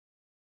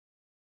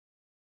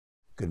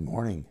Good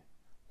morning.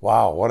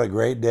 Wow, what a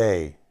great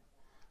day.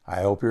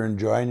 I hope you're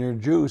enjoying your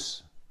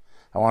juice.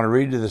 I want to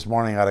read you this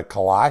morning out of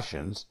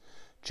Colossians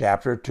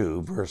chapter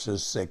 2,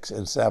 verses 6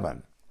 and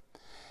 7.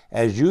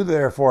 As you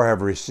therefore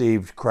have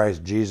received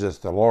Christ Jesus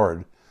the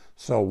Lord,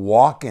 so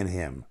walk in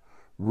him,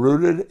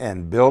 rooted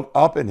and built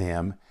up in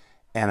him,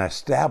 and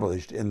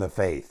established in the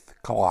faith.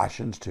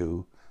 Colossians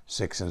 2,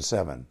 6 and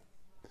 7.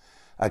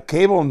 A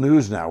cable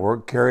news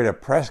network carried a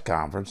press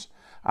conference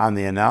on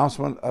the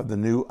announcement of the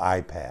new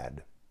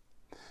iPad.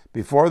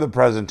 Before the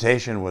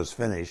presentation was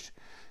finished,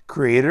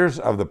 creators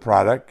of the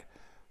product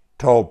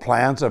told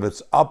plans of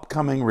its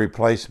upcoming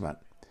replacement.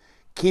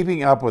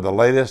 Keeping up with the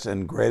latest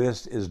and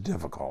greatest is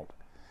difficult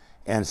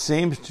and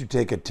seems to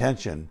take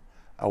attention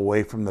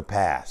away from the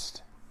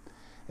past.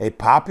 A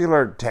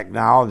popular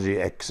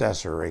technology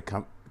accessory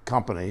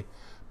company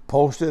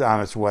posted on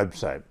its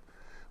website,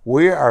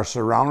 "We are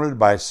surrounded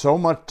by so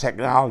much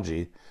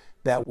technology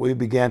that we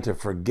began to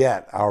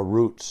forget our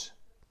roots."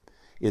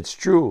 It's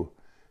true.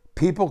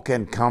 People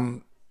can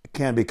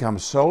become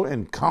so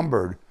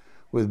encumbered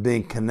with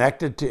being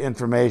connected to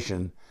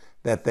information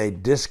that they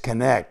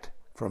disconnect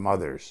from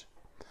others.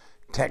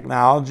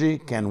 Technology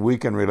can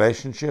weaken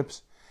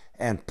relationships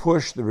and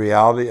push the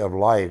reality of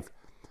life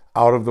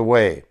out of the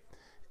way,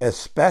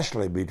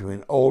 especially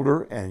between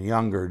older and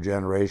younger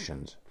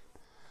generations.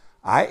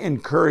 I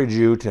encourage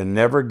you to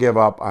never give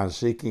up on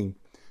seeking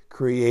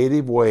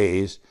creative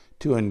ways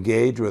to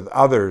engage with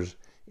others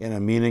in a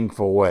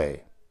meaningful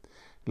way.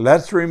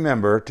 Let's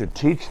remember to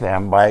teach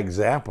them by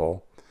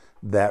example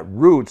that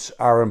roots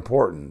are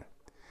important.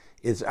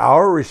 It's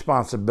our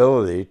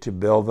responsibility to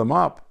build them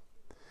up.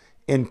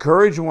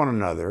 Encourage one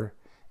another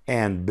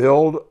and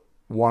build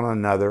one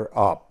another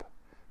up.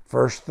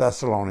 1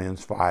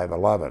 Thessalonians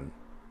 5:11.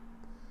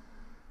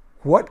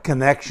 What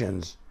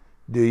connections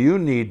do you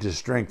need to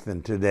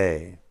strengthen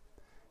today?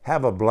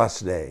 Have a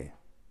blessed day.